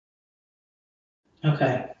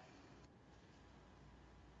Okay.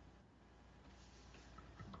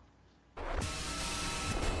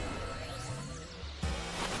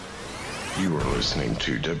 You are listening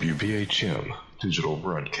to WBHM Digital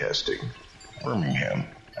Broadcasting, Birmingham,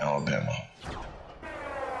 Alabama.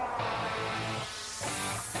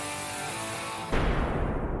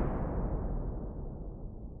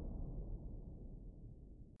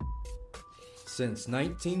 Since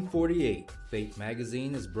 1948, Fate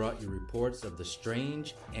magazine has brought you reports of the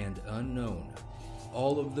strange and unknown,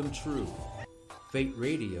 all of them true. Fate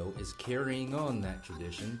Radio is carrying on that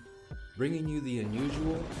tradition, bringing you the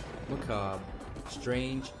unusual, macabre,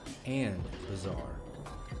 strange, and bizarre.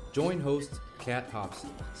 Join host Kat Hobson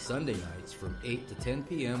Sunday nights from 8 to 10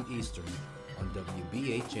 p.m. Eastern on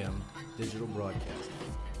WBHM Digital Broadcasting.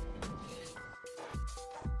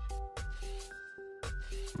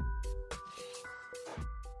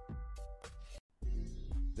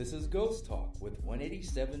 This is Ghost Talk with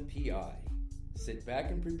 187PI. Sit back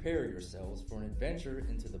and prepare yourselves for an adventure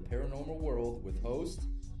into the paranormal world with host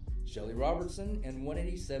Shelly Robertson and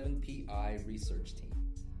 187PI research team.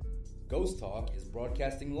 Ghost Talk is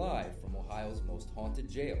broadcasting live from Ohio's most haunted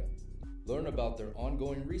jail. Learn about their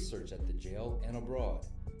ongoing research at the jail and abroad,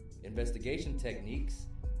 investigation techniques,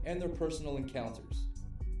 and their personal encounters.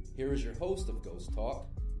 Here is your host of Ghost Talk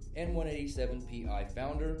and 187PI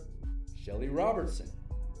founder, Shelly Robertson.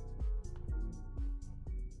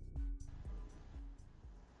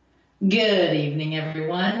 Good evening,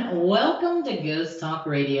 everyone. Welcome to Ghost Talk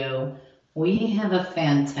Radio. We have a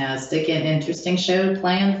fantastic and interesting show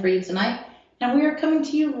planned for you tonight, and we are coming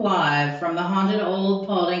to you live from the haunted old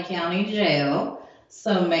Paulding County Jail.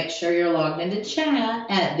 So make sure you're logged into chat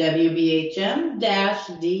at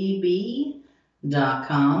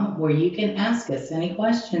wbhm-db.com, where you can ask us any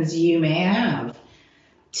questions you may have.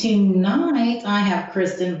 Tonight, I have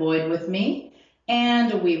Kristin Boyd with me,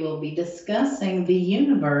 and we will be discussing the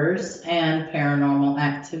universe and paranormal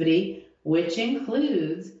activity, which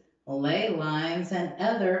includes ley lines and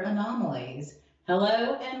other anomalies.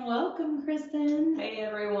 Hello and welcome, Kristin. Hey,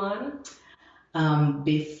 everyone.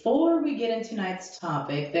 Before we get into tonight's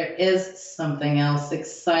topic, there is something else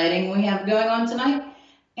exciting we have going on tonight,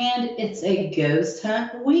 and it's a ghost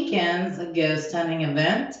hunt weekends, a ghost hunting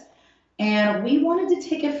event. And we wanted to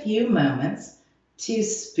take a few moments to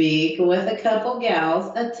speak with a couple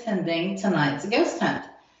gals attending tonight's ghost hunt.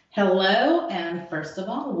 Hello, and first of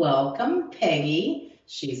all, welcome Peggy.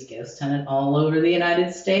 She's ghost hunted all over the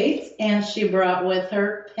United States, and she brought with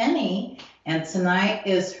her Penny, and tonight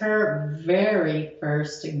is her very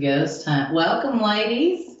first ghost hunt. Welcome,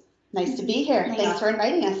 ladies. Nice to be here. Thanks for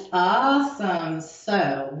inviting us. Awesome.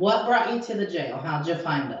 So, what brought you to the jail? How'd you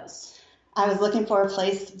find us? I was looking for a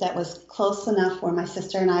place that was close enough where my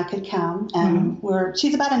sister and I could come. And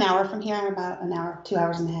she's about an hour from here. I'm about an hour, 2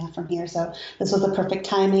 hours and a half from here. So this was the perfect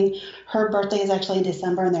timing. Her birthday is actually in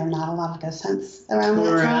December, and there are not a lot of ghost hunts around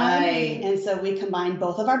that time. And so we combined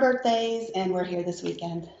both of our birthdays, and we're here this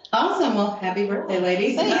weekend. Awesome. Well, happy birthday,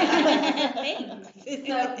 ladies. Thanks.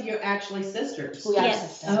 So you're actually sisters. We are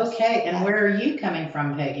sisters. Okay. And where are you coming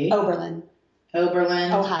from, Peggy?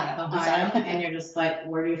 Oberlin, Ohio. And you're just like,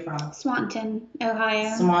 where are you from? Swanton,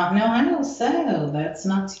 Ohio. Swanton, Ohio. So that's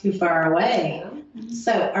not too far away. Mm-hmm.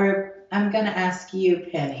 So I'm going to ask you,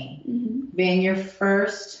 Penny, being your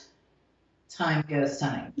first time ghost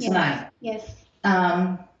hunting tonight. Yes.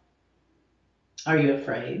 Are you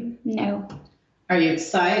afraid? No. Are you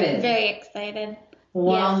excited? Very excited.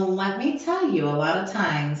 Well, yes. Let me tell you, a lot of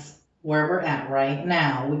times where we're at right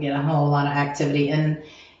now, we get a whole lot of activity, and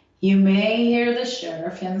you may hear the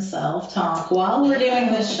sheriff himself talk while we're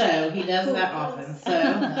doing this show. He does that often.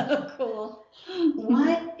 So, cool.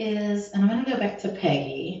 What is, and I'm going to go back to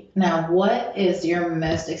Peggy. Now, what is your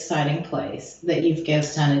most exciting place that you've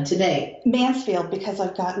ghost hunted to date? Mansfield, because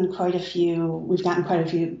we've gotten quite a few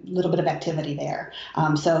little bit of activity there.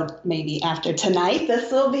 So maybe after tonight,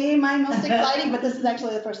 this will be my most exciting, but this is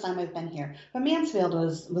actually the first time I've been here. But Mansfield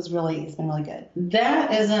it's been really good.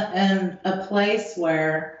 That is a place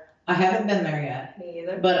where I haven't been there yet. Me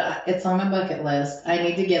either. But it's on my bucket list. I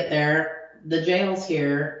need to get there. The jail's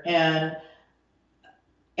here, and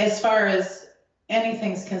as far as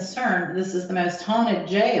anything's concerned, this is the most haunted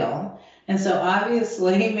jail. And so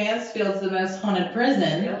obviously Mansfield's the most haunted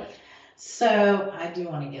prison. Yep. So I do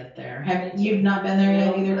want to get there. You've not been there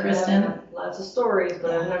yet either, Kristin? Lots of stories,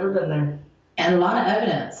 but I've never been there. And a lot of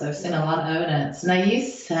evidence. I've seen a lot of evidence. Now, you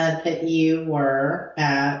said that you were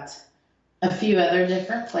at a few other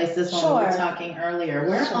different places when we were talking earlier.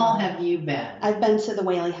 Where all have you been? I've been to the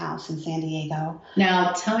Whaley House in San Diego.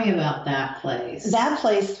 Now, tell me about that place. That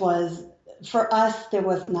place was for us, there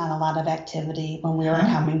was not a lot of activity when we were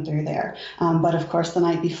coming through there. But of course, the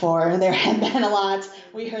night before, there had been a lot.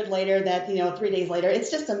 We heard later that, 3 days later, it's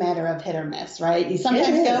just a matter of hit or miss, right? You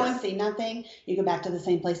sometimes go and see nothing. You go back to the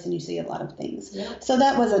same place and you see a lot of things. Yeah. So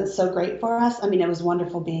that wasn't so great for us. I mean, it was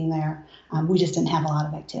wonderful being there. We just didn't have a lot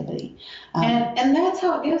of activity. And that's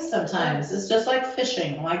how it goes sometimes. It's just like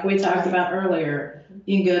fishing, like we talked about earlier.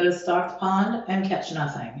 You can go to a stocked pond and catch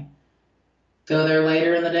nothing. Go there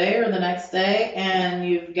later in the day or the next day, and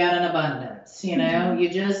you've got an abundance. You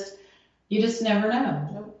just never know.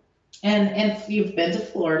 Nope. And if you've been to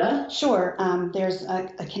Florida, sure. There's I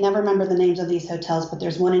can never remember the names of these hotels, but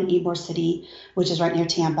there's one in Ybor City, which is right near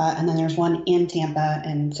Tampa, and then there's one in Tampa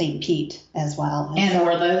and St. Pete as well. And so,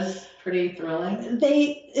 were those pretty thrilling?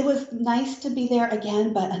 It was nice to be there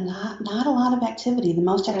again, but not a lot of activity. The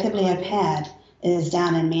most activity I've had is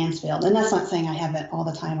down in Mansfield. And that's not saying I have it all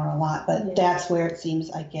the time or a lot, but that's where it seems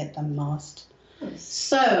I get the most.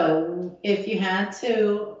 So if you had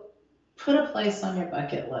to put a place on your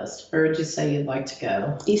bucket list, where would you say you'd like to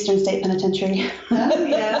go? Eastern State Penitentiary. Oh,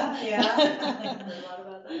 yeah.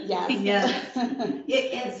 Yes.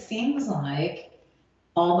 It seems like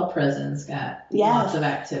all the prisons got lots of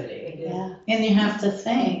activity. Yeah. And you have to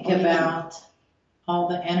think about all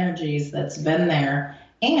the energies that's been there.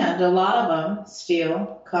 And a lot of them,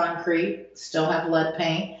 steel, concrete, still have lead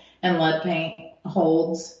paint, and lead paint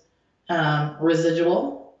holds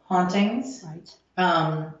residual hauntings. Right.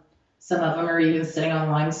 Some of them are even sitting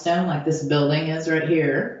on limestone, like this building is right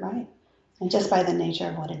here. Right. And just by the nature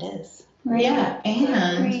of what it is. Right. Yeah,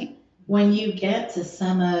 and when you get to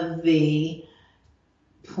some of the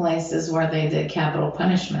places where they did capital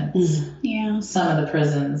punishments, some of the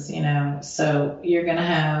prisons, so you're going to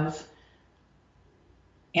have...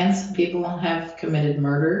 And some people have committed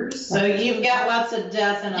murders. So you've got lots of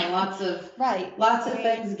death and lots of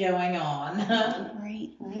things going on.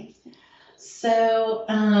 Right. So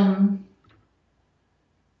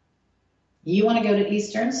you want to go to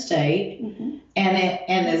Eastern State,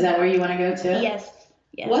 and is that where you want to go to? Yes.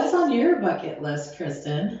 What's on your bucket list,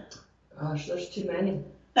 Kristin? Gosh, there's too many.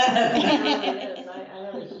 It really is. I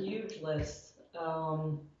have a huge list.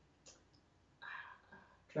 Trying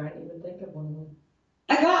to even think of one of them.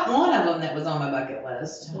 I got one of them that was on my bucket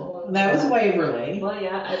list. That was Waverly. Well,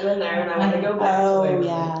 yeah, I've been there, and I want to go back to Waverly.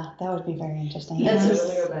 Yeah, that would be very interesting. I want to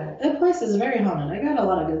go back. That place is very haunted. I got a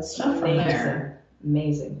lot of good stuff from there.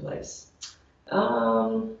 Amazing place.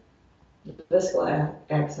 The Biscal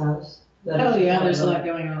Axe House. There's a lot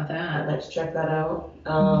going on with that. I'd like to check that out.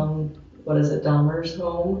 What is it, Dahmer's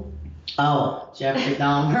home? Oh, Jeffrey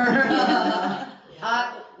Dahmer.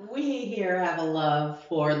 We here have a love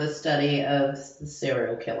for the study of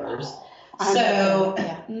serial killers. So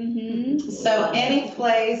any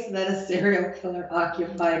place that a serial killer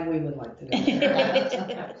occupied, we would like to go.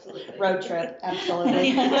 Absolutely. Road trip,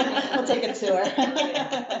 absolutely. We'll take a tour.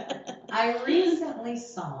 I recently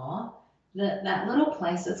saw that little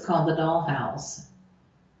place that's called the Dollhouse.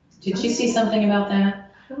 Did you see something about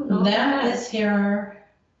that? I don't know. That is here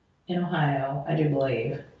in Ohio, I do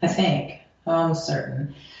believe. I think. I'm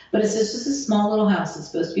certain. But it's just a small little house that's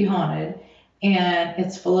supposed to be haunted, and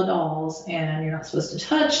it's full of dolls, and you're not supposed to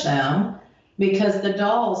touch them because some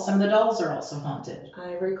of the dolls are also haunted.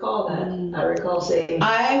 I recall that. I recall seeing.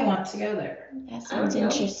 I want to go there. That sounds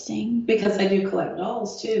interesting. Because I do collect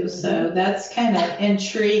dolls too, so that's kind of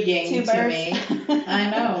intriguing to me. I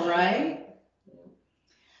know, right?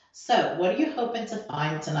 So, what are you hoping to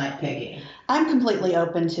find tonight, Peggy? I'm completely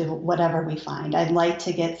open to whatever we find. I'd like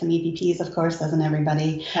to get some EVPs, of course, doesn't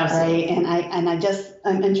everybody? Absolutely. Right? And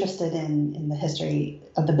I'm interested in the history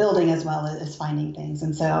of the building as well as finding things.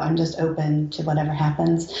 And so I'm just open to whatever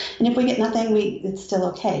happens. And if we get nothing, it's still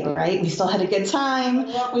okay, right? We still had a good time.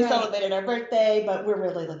 We celebrated our birthday, but we're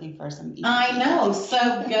really looking for some EVPs. I know. So,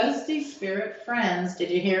 ghosty spirit friends,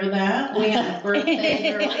 did you hear that? We have a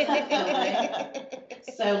birthday girl.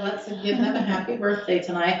 So let's give them a happy birthday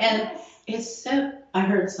tonight. And I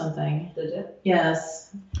heard something. Did you?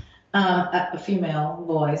 Yes. A female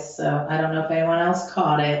voice. So I don't know if anyone else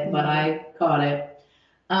caught it, but I caught it.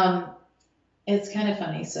 It's kind of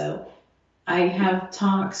funny. So I have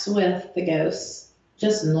talks with the ghosts,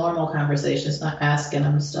 just normal conversations, not asking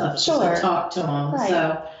them stuff. Sure. Just to talk to them. Right.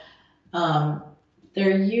 So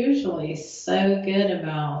they're usually so good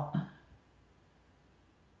about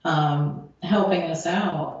helping us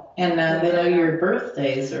out, and they know your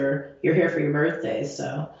birthdays, or you're here for your birthdays,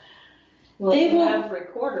 so Well, They if you will- have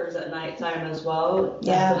recorders at nighttime as well,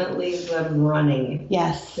 Yeah. definitely leave them running.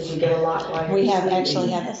 Yes. Because you get a lot while you're We have sleeping. actually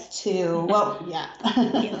have two. Well, yeah. We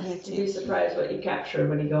have You'd two. be surprised what you capture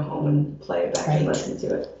when you go home and play it back and Right. listen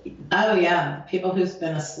to it. Oh yeah, people who's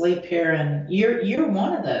been asleep here, and you're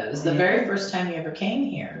one of those. The very first time you ever came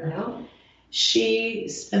here, Yeah. she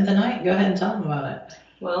spent the night. Go ahead and tell them about it.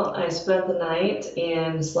 Well, I spent the night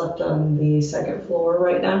and slept on the second floor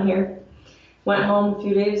right down here. Went home a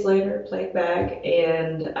few days later, played back,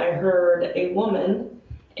 and I heard a woman,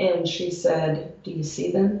 and she said, "Do you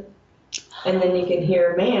see them?" And then you can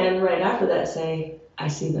hear a man right after that say, "I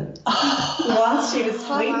see them." While she was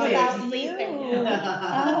Talk about sleeping. you.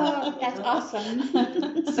 Oh, that's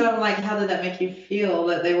awesome. So I'm like, how did that make you feel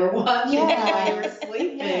that they were watching Yeah. while you were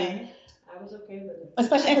sleeping? Yeah. I was okay with it.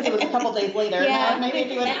 Especially because it was a couple days later. Yeah, Maybe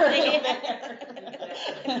if you had heard it there.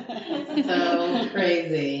 So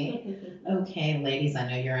crazy. Okay, ladies, I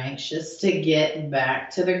know you're anxious to get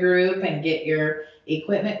back to the group and get your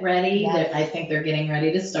equipment ready. Yes. I think they're getting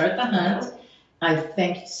ready to start the hunt. I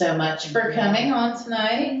thank you so much for coming on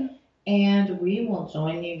tonight, and we will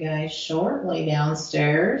join you guys shortly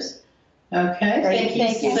downstairs. Okay, Great,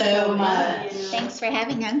 thank you so much. Thanks for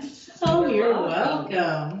having us. Oh, you're You're welcome.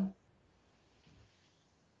 welcome.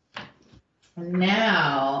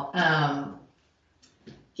 Now,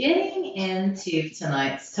 getting into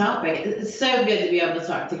tonight's topic, it's so good to be able to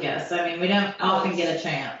talk to guests. I mean, we don't often get a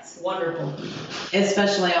chance, Wonderful.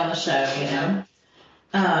 especially on the show, you know.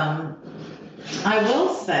 I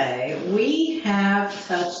will say we have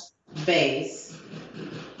touched base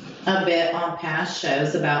a bit on past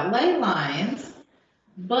shows about ley lines,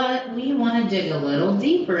 but we want to dig a little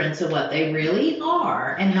deeper into what they really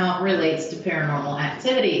are and how it relates to paranormal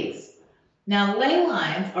activities. Now, ley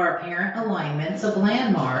lines are apparent alignments of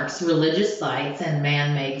landmarks, religious sites, and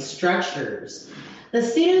man-made structures. The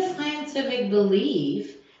pseudoscientific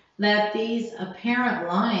belief that these apparent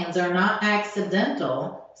lines are not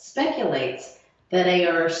accidental speculates that they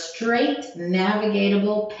are straight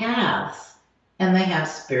navigatable paths and they have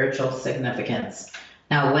spiritual significance.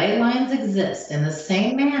 Now, ley lines exist in the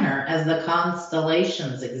same manner as the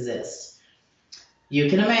constellations exist. You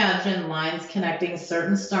can imagine lines connecting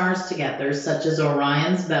certain stars together, such as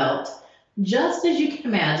Orion's belt, just as you can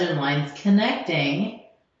imagine lines connecting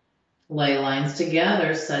ley lines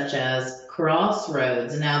together, such as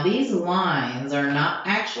crossroads. Now, these lines are not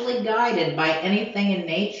actually guided by anything in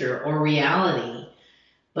nature or reality,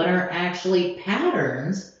 but are actually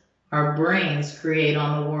patterns our brains create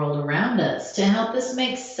on the world around us to help us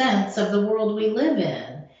make sense of the world we live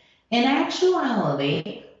in. In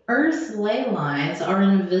actuality, Earth's ley lines are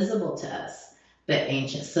invisible to us, but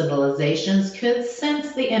ancient civilizations could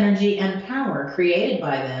sense the energy and power created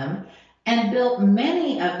by them and built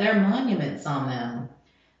many of their monuments on them.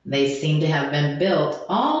 They seem to have been built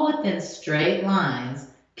all within straight lines,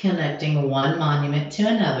 connecting one monument to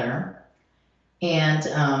another, and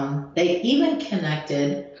they even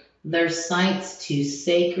connected their sites to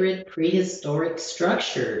sacred prehistoric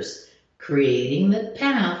structures, creating the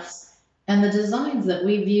paths and the designs that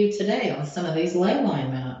we view today on some of these ley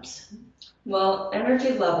line maps. Well,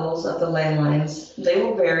 energy levels of the ley lines, they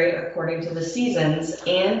will vary according to the seasons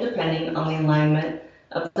and depending on the alignment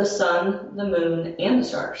of the sun, the moon, and the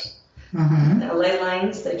stars. Mm-hmm. Now, ley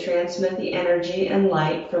lines, they transmit the energy and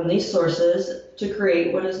light from these sources to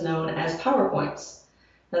create what is known as power points.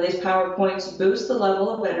 Now, these power points boost the level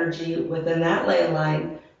of energy within that ley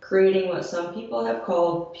line, creating what some people have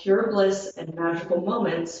called pure bliss and magical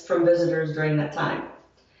moments from visitors during that time.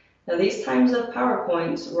 Now, these times of power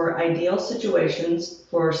points were ideal situations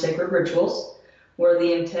for sacred rituals, where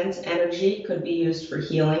the intense energy could be used for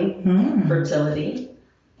healing, fertility,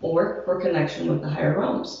 or for connection with the higher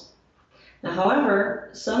realms. Now, however,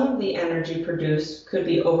 some of the energy produced could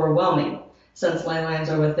be overwhelming. Since ley lines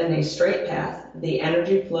are within a straight path, the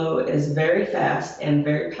energy flow is very fast and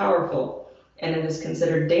very powerful, and it is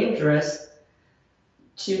considered dangerous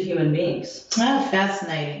to human beings. Oh,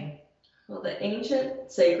 fascinating. Well, the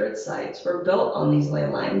ancient sacred sites were built on these ley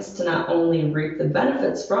lines to not only reap the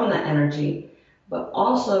benefits from that energy, but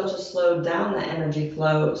also to slow down the energy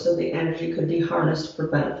flow so the energy could be harnessed for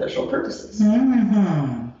beneficial purposes.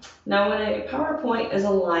 Mm-hmm. Now, when a power point is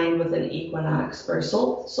aligned with an equinox or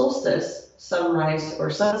solstice, sunrise or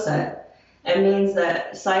sunset, it means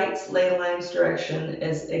that site's ley line's direction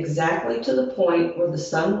is exactly to the point where the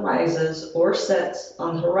sun rises or sets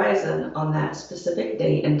on the horizon on that specific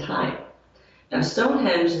date and time. Now,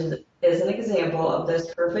 Stonehenge is an example of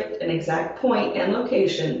this perfect and exact point and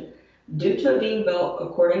location due to it being built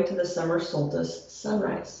according to the summer solstice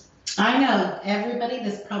sunrise. I know, everybody,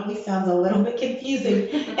 this probably sounds a little bit confusing,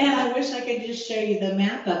 and I wish I could just show you the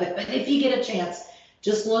map of it, but if you get a chance,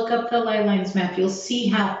 just look up the ley lines map. You'll see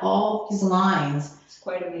how all these lines, It's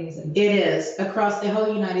quite amazing. it is, across the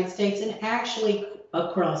whole United States and actually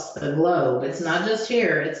across the globe. It's not just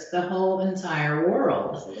here, it's the whole entire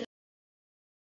world.